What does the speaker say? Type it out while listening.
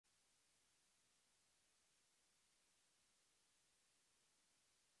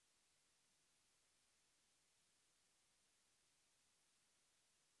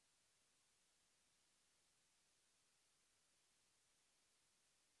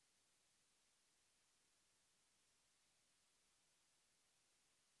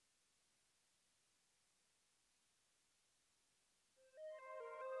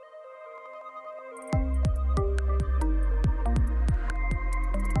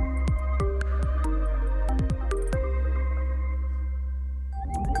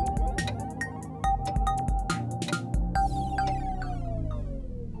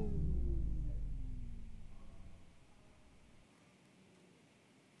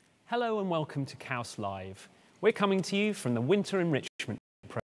Hello and welcome to KAUST Live. We're coming to you from the Winter Enrichment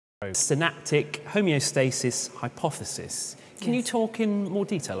Program, synaptic homeostasis hypothesis. Can you talk in more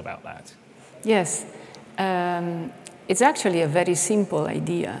detail about that? Yes. It's actually a very simple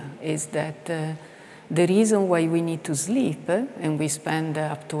idea, is that the reason why we need to sleep, and we spend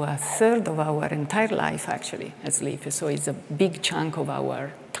up to a third of our entire life actually asleep, so it's a big chunk of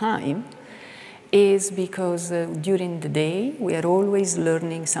our time, is because during the day we are always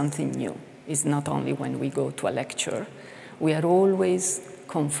learning something new. It's not only when we go to a lecture. We are always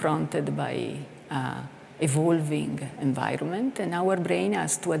confronted by evolving environment, and our brain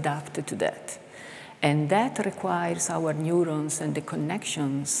has to adapt to that. And that requires our neurons and the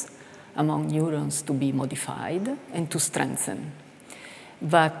connections among neurons to be modified and to strengthen.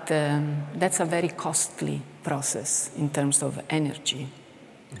 But that's a very costly process in terms of energy.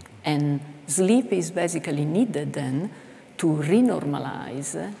 And sleep is basically needed then to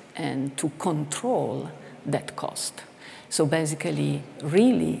renormalize and to control that cost. So basically,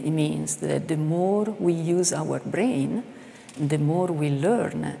 really, it means that the more we use our brain, the more we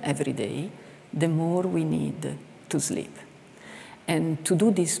learn every day, the more we need to sleep. And to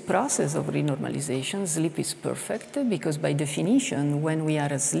do this process of renormalization, sleep is perfect because by definition, when we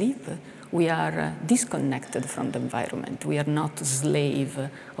are asleep, we are disconnected from the environment. We are not a slave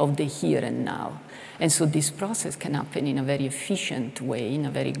of the here and now. And so this process can happen in a very efficient way, in a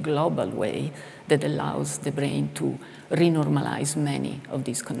very global way, that allows the brain to renormalize many of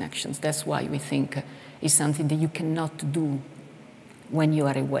these connections. That's why we think it's something that you cannot do when you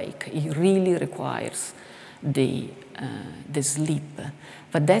are awake. It really requires the sleep.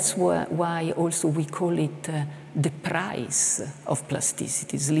 But that's why also we call it the price of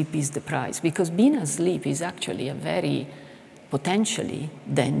plasticity. Sleep is the price, because being asleep is actually a very potentially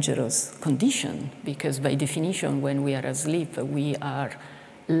dangerous condition, because by definition, when we are asleep, we are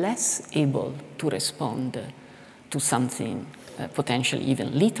less able to respond to something potentially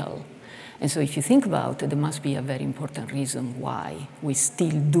even lethal. And so if you think about it, there must be a very important reason why we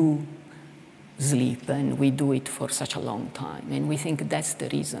still do sleep, and we do it for such a long time. And we think that's the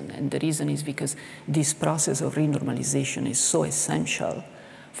reason. And the reason is because this process of renormalization is so essential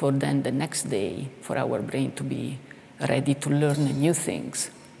for then the next day for our brain to be ready to learn new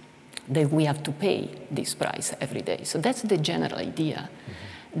things, that we have to pay this price every day. So that's the general idea,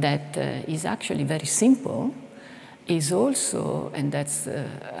 that is actually very simple, is also, and that's a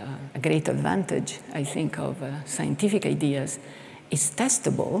great advantage, I think, of scientific ideas, is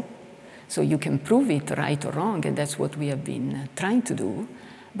testable. So you can prove it right or wrong, and that's what we have been trying to do.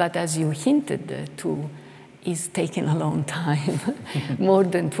 But as you hinted to, it's taken a long time, more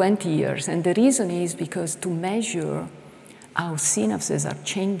than 20 years. And the reason is because to measure how synapses are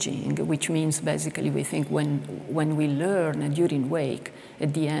changing, which means basically we think when we learn during wake,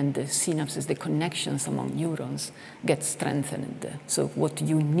 at the end, the synapses, the connections among neurons get strengthened. So what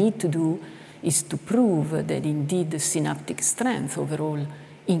you need to do is to prove that indeed the synaptic strength overall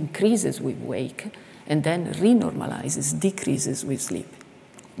increases with wake and then renormalizes, decreases with sleep.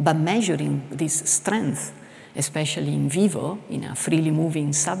 But measuring this strength, especially in vivo, in a freely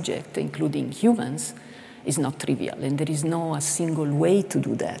moving subject, including humans, is not trivial, and there is no a single way to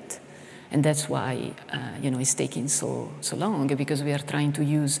do that. And that's why it's taking so long, because we are trying to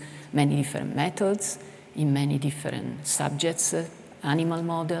use many different methods in many different subjects, animal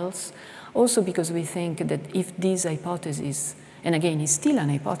models. Also because we think that if this hypothesis, and again, it's still an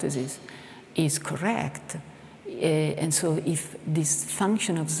hypothesis, is correct, and so if this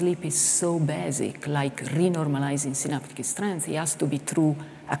function of sleep is so basic, like renormalizing synaptic strength, it has to be true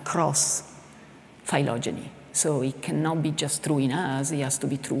across phylogeny. So it cannot be just true in us, it has to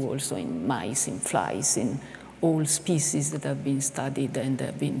be true also in mice, in flies, in all species that have been studied and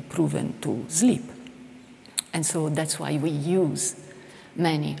have been proven to sleep. And so that's why we use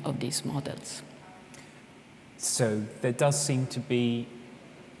many of these models. So there does seem to be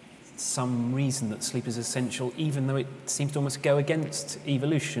some reason that sleep is essential, even though it seems to almost go against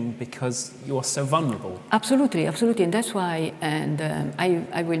evolution because you are so vulnerable. Absolutely, absolutely. And that's why, and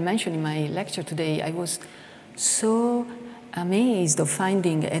I will mention in my lecture today, I was so amazed of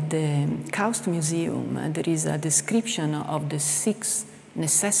finding at the KAUST Museum, there is a description of the 6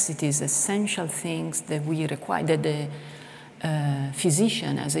 necessities, essential things that we require, that the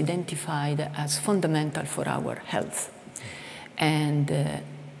physician has identified as fundamental for our health. And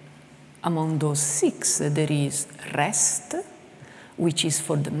among those 6, there is rest, which is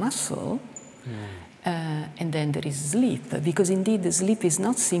for the muscle, and then there is sleep, because indeed the sleep is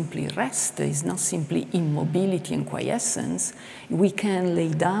not simply rest, it's not simply immobility and quiescence. We can lay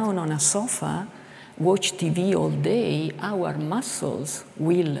down on a sofa watch TV all day, our muscles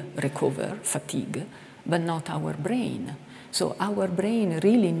will recover fatigue, but not our brain. So our brain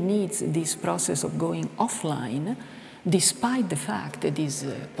really needs this process of going offline, despite the fact that it is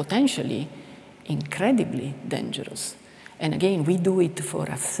potentially incredibly dangerous. And again, we do it for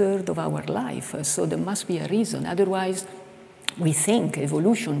a third of our life, so there must be a reason. Otherwise, we think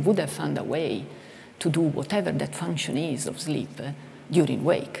evolution would have found a way to do whatever that function is of sleep during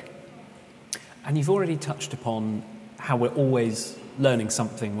wake. And you've already touched upon how we're always learning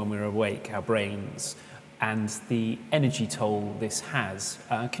something when we're awake, our brains, and the energy toll this has.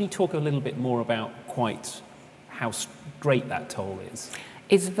 Can you talk a little bit more about quite how great that toll is?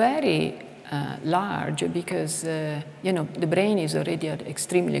 It's very large because, you know, the brain is already an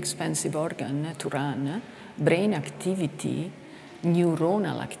extremely expensive organ to run. Brain activity,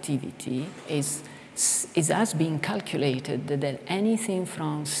 neuronal activity has been calculated that anything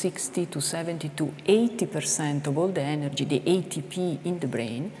from 60 to 70 to 80% of all the energy, the ATP in the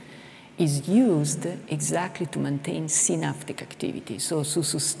brain, is used exactly to maintain synaptic activity, so to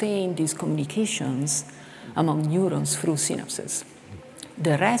sustain these communications among neurons through synapses.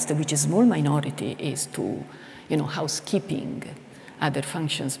 The rest, which is a small minority, is to, you know, housekeeping, other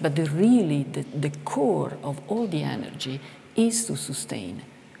functions, but the core of all the energy is to sustain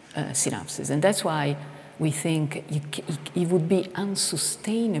synapses. And that's why we think it would be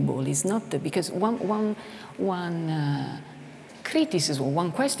unsustainable. It's not because one criticism,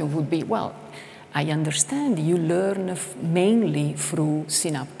 one question would be, well, I understand you learn mainly through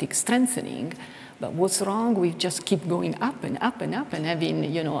synaptic strengthening, but what's wrong with just keep going up and up and up and having,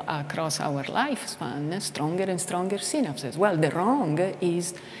 you know, across our lifespan, stronger and stronger synapses? Well, the wrong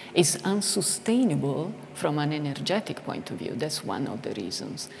is unsustainable from an energetic point of view. That's one of the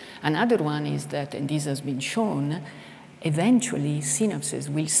reasons. Another one is that, and this has been shown, eventually synapses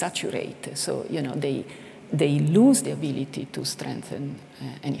will saturate. So, you know, they lose the ability to strengthen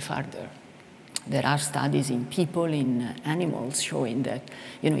any further. There are studies in people, in animals, showing that,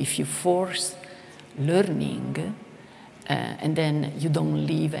 you know, if you force learning and then you don't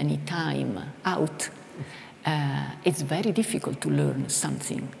leave any time out, it's very difficult to learn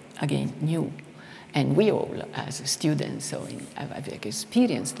something, again, new. And we all, as students, so have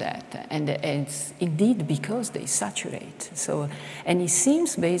experienced that. And it's indeed because they saturate. So, and it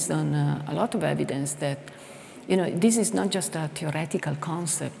seems, based on a lot of evidence, that, you know, this is not just a theoretical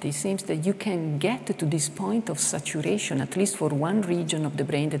concept. It seems that you can get to this point of saturation, at least for one region of the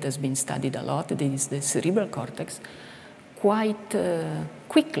brain that has been studied a lot, that is the cerebral cortex, quite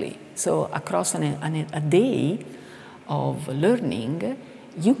quickly. So across a day of learning,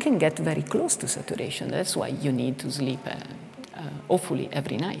 you can get very close to saturation. That's why you need to sleep, hopefully,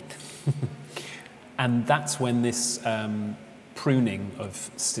 every night. And that's when this pruning of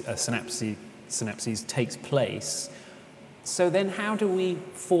synapses takes place. So then how do we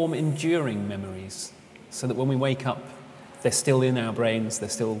form enduring memories so that when we wake up, they're still in our brains, they're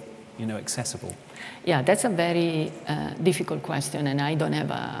still, you know, accessible? Yeah, that's a very difficult question, and I don't have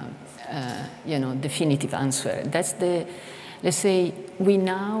a you know, definitive answer. That's the, let's say,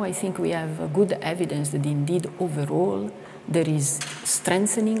 I think we have good evidence that indeed overall there is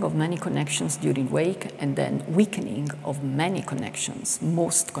strengthening of many connections during wake and then weakening of many connections,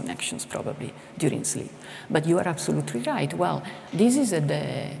 most connections probably, during sleep. But you are absolutely right. Well, this is at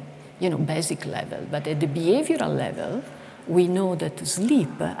the, you know, basic level, but at the behavioral level, we know that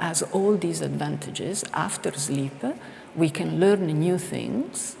sleep has all these advantages. After sleep, we can learn new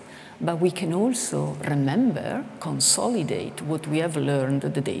things, but we can also remember, consolidate what we have learned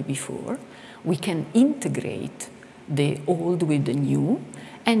the day before. We can integrate the old with the new,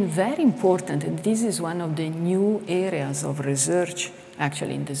 and very important, and this is one of the new areas of research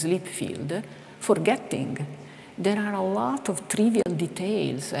actually in the sleep field, forgetting. There are a lot of trivial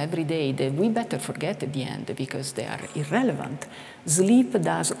details every day that we better forget at the end because they are irrelevant. Sleep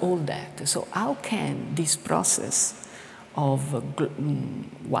does all that. So how can this process of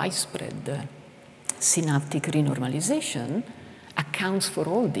widespread synaptic renormalization accounts for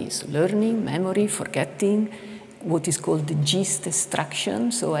all this? Learning, memory, forgetting, what is called the gist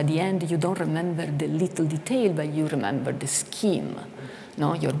extraction. So at the end, you don't remember the little detail, but you remember the scheme,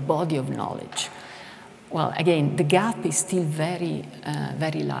 no? Your body of knowledge. Well, again, the gap is still very,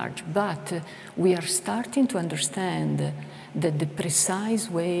 very large, but we are starting to understand that the precise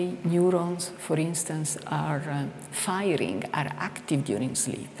way neurons, for instance, are firing, are active during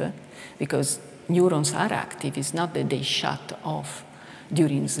sleep, because neurons are active. It's not that they shut off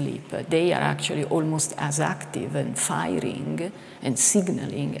during sleep. They are actually almost as active and firing and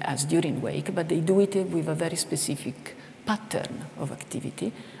signaling as during wake, but they do it with a very specific pattern of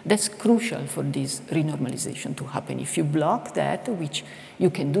activity, that's crucial for this renormalization to happen. If you block that, which you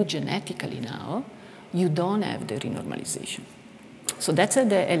can do genetically now, you don't have the renormalization. So that's at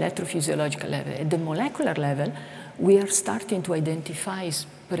the electrophysiological level. At the molecular level, we are starting to identify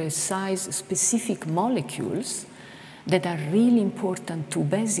precise, specific molecules that are really important to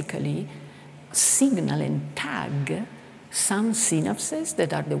basically signal and tag some synapses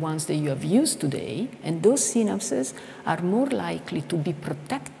that are the ones that you have used today, and those synapses are more likely to be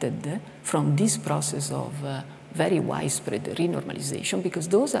protected from this process of very widespread renormalization, because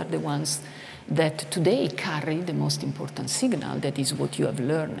those are the ones that today carry the most important signal, that is what you have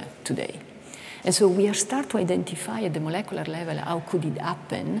learned today. And so we are starting to identify at the molecular level how could it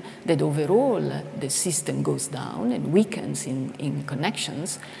happen that overall the system goes down and weakens in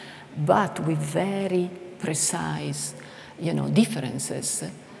connections, but with very precise differences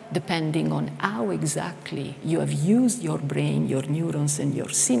depending on how exactly you have used your brain, your neurons, and your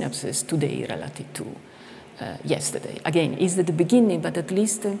synapses today relative to yesterday. Again, it's at the beginning, but at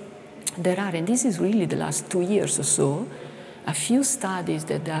least there are, and this is really the last 2 years or so, a few studies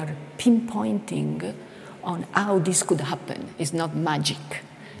that are pinpointing on how this could happen. It's not magic.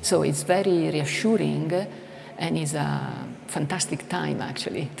 So it's very reassuring, and it's a fantastic time,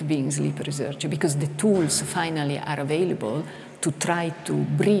 actually, to be in sleep research, because the tools finally are available to try to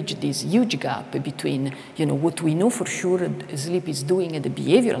bridge this huge gap between what we know for sure sleep is doing at the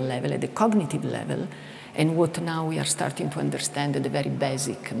behavioral level, at the cognitive level, and what now we are starting to understand at the very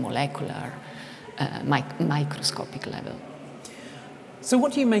basic molecular, microscopic level. So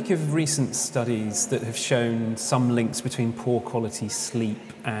what do you make of recent studies that have shown some links between poor quality sleep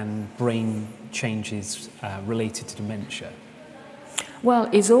and brain changes related to dementia? Well,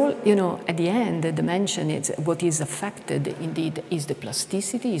 it's all, at the end, the dementia, what is affected indeed is the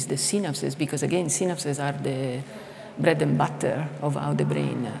plasticity, is the synapses, because again, synapses are the bread and butter of how the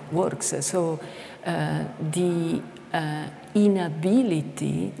brain works. So the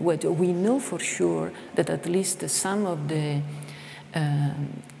inability, what we know for sure that at least some of the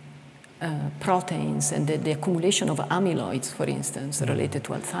proteins and the accumulation of amyloids, for instance, related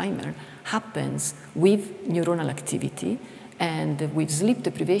to Alzheimer's, happens with neuronal activity, and with sleep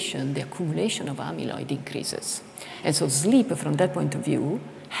deprivation, the accumulation of amyloid increases. And so sleep, from that point of view,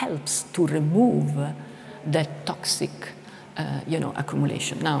 helps to remove that toxic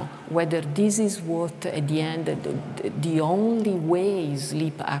accumulation. Now, whether this is what, at the end, the only way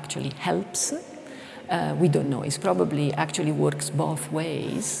sleep actually helps, we don't know. It probably actually works both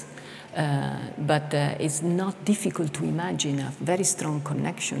ways, but it's not difficult to imagine a very strong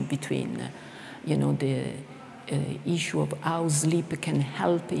connection between, the issue of how sleep can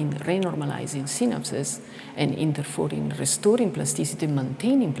help in renormalizing synapses and therefore in restoring plasticity,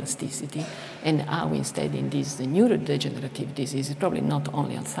 maintaining plasticity, and how instead in this neurodegenerative disease, probably not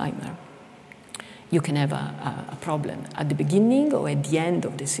only Alzheimer's, you can have a problem at the beginning or at the end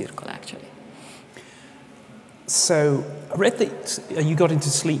of the circle, actually. So I read that you got into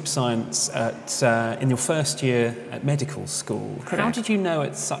sleep science in your first year at medical school. Correct. How did you know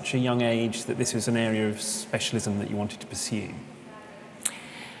at such a young age that this was an area of specialism that you wanted to pursue?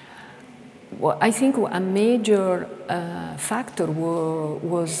 Well, I think a major factor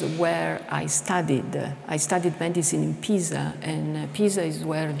was where I studied. I studied medicine in Pisa, and Pisa is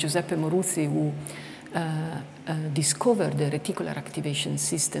where Giuseppe Moruzzi, who discovered the reticular activation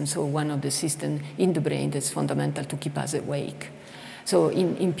system, so one of the systems in the brain that's fundamental to keep us awake. So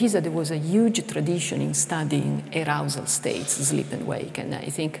in Pisa, there was a huge tradition in studying arousal states, sleep and wake, and I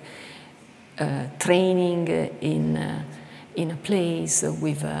think training in a place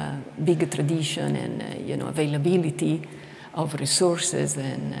with a big tradition and availability of resources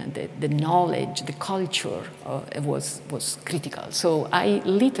and the knowledge, the culture was critical. So I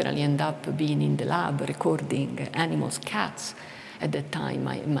literally ended up being in the lab recording animals, cats, at that time,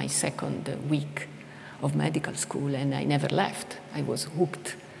 my second week of medical school, and I never left. I was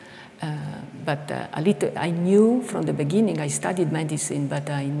hooked. But I knew from the beginning, I studied medicine, but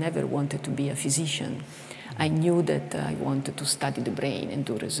I never wanted to be a physician. I knew that I wanted to study the brain and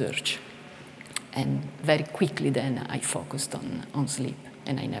do research. And very quickly then I focused on sleep,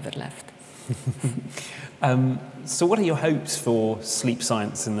 and I never left. So what are your hopes for sleep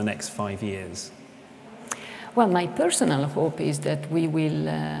science in the next 5 years? Well, my personal hope is that we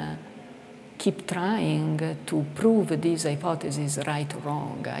will keep trying to prove this hypothesis right or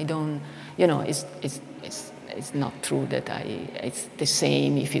wrong. I don't, it's not true that it's the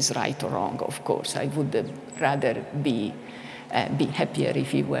same if it's right or wrong, of course. I would rather be be happier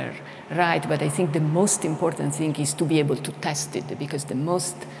if he were right. But I think the most important thing is to be able to test it, because the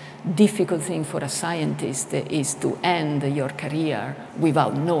most difficult thing for a scientist is to end your career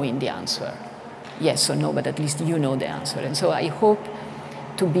without knowing the answer. Yes or no, but at least you know the answer. And so I hope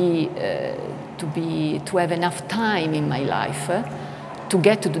to have enough time in my life to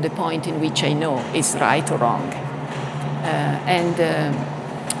get to the point in which I know it's right or wrong.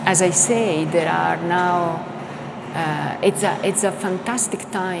 As I say, there are now, it's a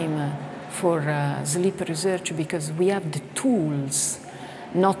fantastic time for sleep research, because we have the tools,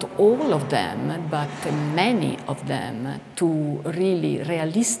 not all of them, but many of them, to really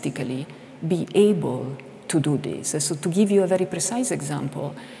realistically be able to do this. So to give you a very precise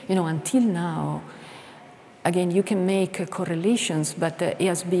example, until now, again, you can make correlations, but it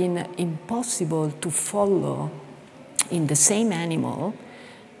has been impossible to follow in the same animal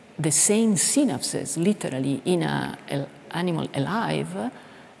the same synapses, literally, in an animal alive,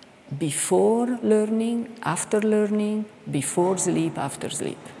 before learning, after learning, before sleep, after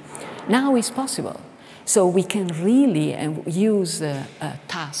sleep. Now it's possible. So we can really use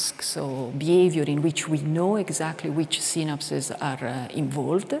tasks or behavior in which we know exactly which synapses are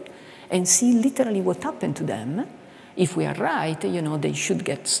involved, and see literally what happened to them. If we are right, they should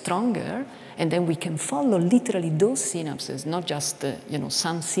get stronger, and then we can follow literally those synapses, not just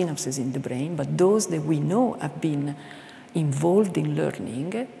some synapses in the brain, but those that we know have been involved in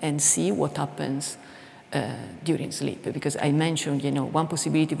learning, and see what happens during sleep. Because I mentioned, one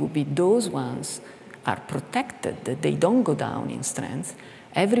possibility would be those ones are protected, they don't go down in strength.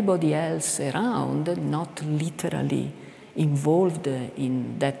 Everybody else around, not literally involved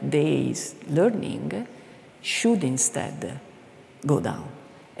in that day's learning, should instead go down.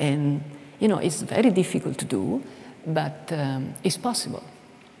 And it's very difficult to do, but it's possible.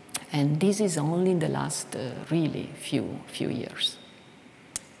 And this is only in the last really few years.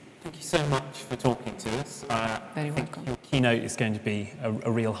 Thank you so much for talking to us. Very welcome. Your keynote is going to be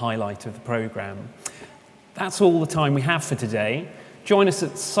a real highlight of the programme. That's all the time we have for today. Join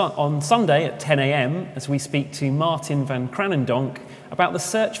us on Sunday at 10 a.m. as we speak to Martin van Kranendonk about the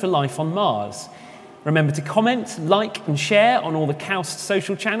search for life on Mars. Remember to comment, like and share on all the KAUST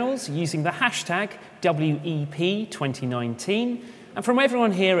social channels using the hashtag WEP2019. And from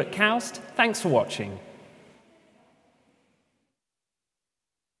everyone here at KAUST, thanks for watching.